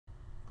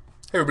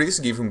Hey everybody, this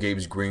is Gabe from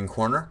Gabe's Green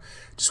Corner.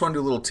 Just want to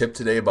do a little tip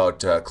today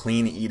about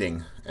clean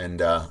eating,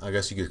 and I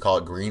guess you could call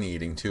it green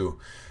eating too.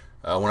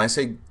 When I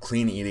say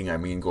clean eating, I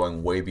mean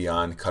going way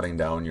beyond cutting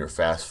down your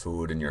fast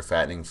food and your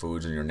fattening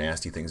foods and your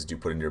nasty things that you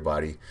put into your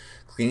body.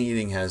 Clean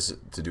eating has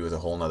to do with a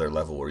whole nother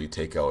level where you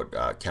take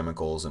out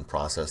chemicals and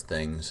processed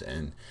things,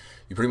 and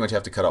you pretty much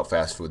have to cut out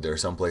fast food. There are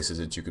some places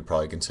that you could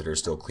probably consider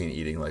still clean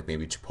eating, like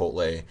maybe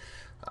Chipotle,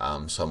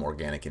 some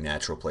organic and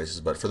natural places.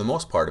 But for the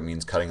most part, it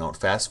means cutting out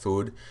fast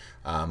food,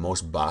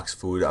 most box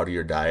food out of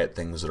your diet,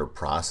 things that are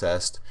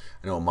processed.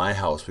 I know in my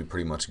house, we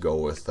pretty much go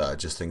with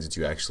just things that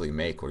you actually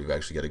make, where you've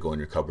actually got to go in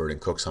your cupboard and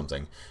cook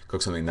something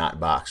not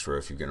boxed. Or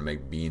if you're going to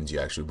make beans, you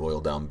actually boil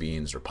down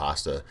beans, or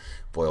pasta,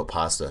 boil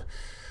pasta.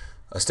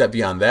 A step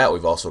beyond that,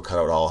 we've also cut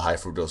out all high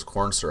fructose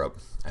corn syrup.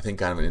 I think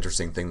kind of an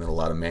interesting thing that a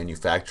lot of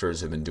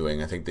manufacturers have been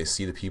doing. I think they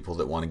see the people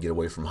that want to get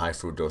away from high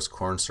fructose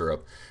corn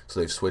syrup, so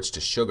they've switched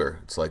to sugar.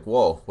 It's like,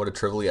 whoa, what a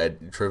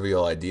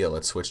trivial idea.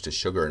 Let's switch to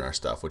sugar in our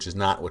stuff, which is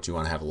not what you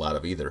want to have a lot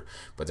of either.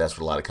 But that's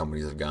what a lot of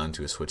companies have gone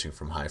to, is switching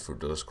from high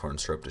fructose corn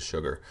syrup to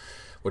sugar.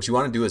 What you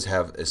want to do is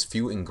have as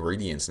few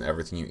ingredients in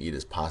everything you eat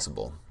as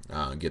possible.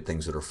 Get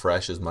things that are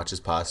fresh as much as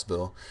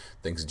possible,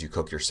 things that you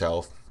cook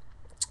yourself.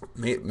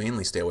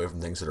 Mainly stay away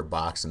from things that are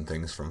boxed and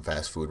things from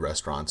fast food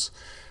restaurants.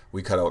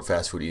 We cut out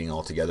fast food eating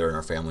altogether in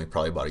our family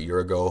probably about a year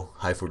ago.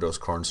 High fructose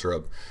corn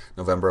syrup,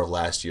 November of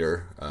last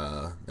year,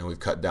 and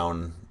we've cut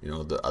down,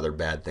 the other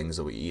bad things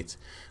that we eat.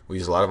 We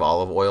use a lot of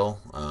olive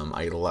oil.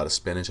 I eat a lot of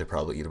spinach. I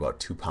probably eat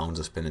about 2 pounds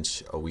of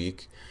spinach a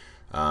week.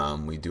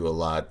 We do a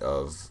lot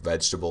of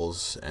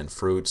vegetables and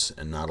fruits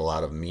and not a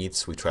lot of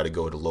meats. We try to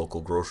go to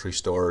local grocery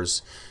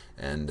stores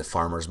and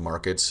farmers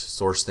markets,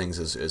 source things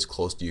as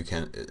close to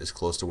as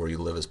close to where you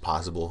live as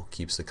possible,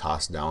 keeps the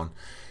cost down.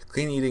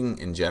 Clean eating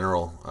in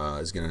general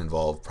is going to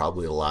involve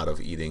probably a lot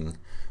of eating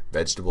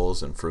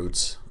vegetables and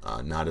fruits,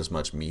 not as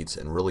much meats,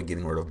 and really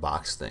getting rid of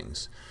boxed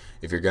things.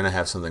 If you're going to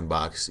have something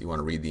boxed, you want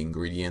to read the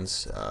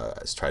ingredients,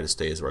 try to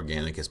stay as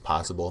organic as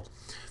possible.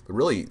 But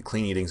really,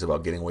 clean eating is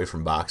about getting away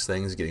from boxed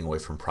things, getting away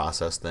from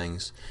processed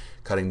things,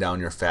 cutting down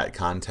your fat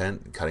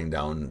content, cutting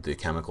down the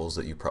chemicals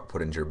that you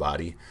put into your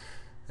body.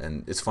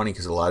 And it's funny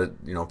because a lot of,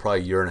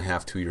 probably a year and a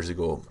half, 2 years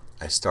ago,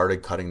 I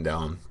started cutting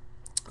down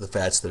the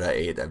fats that I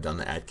ate. I've done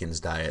the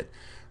Atkins diet.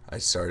 I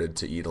started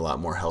to eat a lot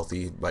more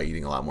healthy by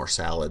eating a lot more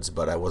salads,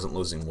 but I wasn't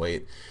losing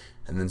weight.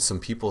 And then some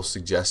people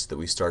suggested that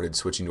we started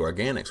switching to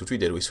organics, which we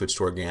did. We switched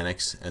to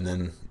organics, and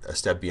then a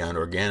step beyond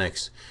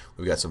organics,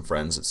 we've got some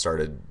friends that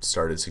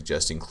started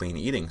suggesting clean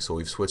eating. So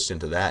we've switched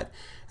into that,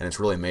 and it's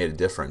really made a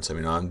difference. I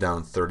mean, I'm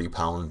down 30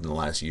 pounds in the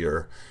last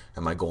year,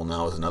 and my goal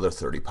now is another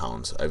 30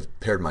 pounds. I've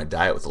paired my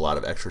diet with a lot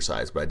of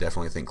exercise, but I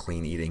definitely think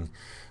clean eating,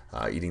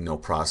 eating no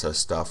processed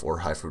stuff or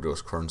high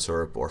fructose corn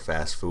syrup or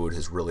fast food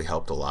has really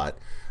helped a lot.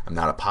 I'm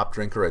not a pop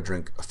drinker. I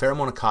drink a fair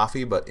amount of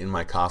coffee, but in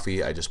my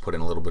coffee I just put in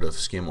a little bit of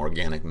skim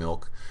organic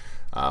milk.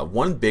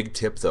 One big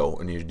tip though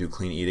when you do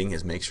clean eating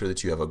is make sure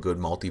that you have a good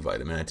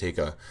multivitamin. I take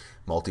a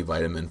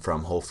multivitamin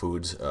from Whole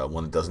Foods,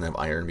 one that doesn't have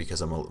iron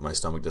because my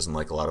stomach doesn't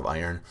like a lot of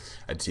iron.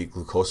 I take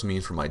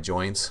glucosamine for my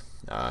joints.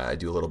 I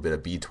do a little bit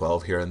of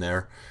B12 here and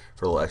there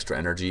for a little extra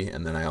energy,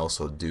 and then I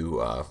also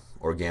do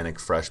organic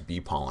fresh bee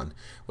pollen,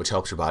 which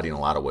helps your body in a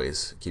lot of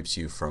ways. It keeps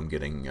you from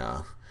getting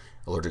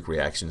allergic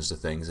reactions to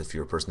things. If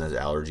you're a person that has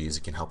allergies,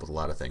 it can help with a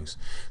lot of things.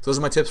 So those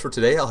are my tips for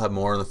today. I'll have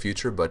more in the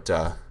future, but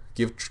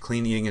give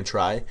clean eating a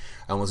try.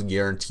 I almost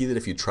guarantee that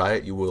if you try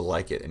it, you will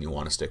like it and you'll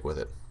want to stick with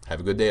it.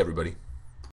 Have a good day, everybody.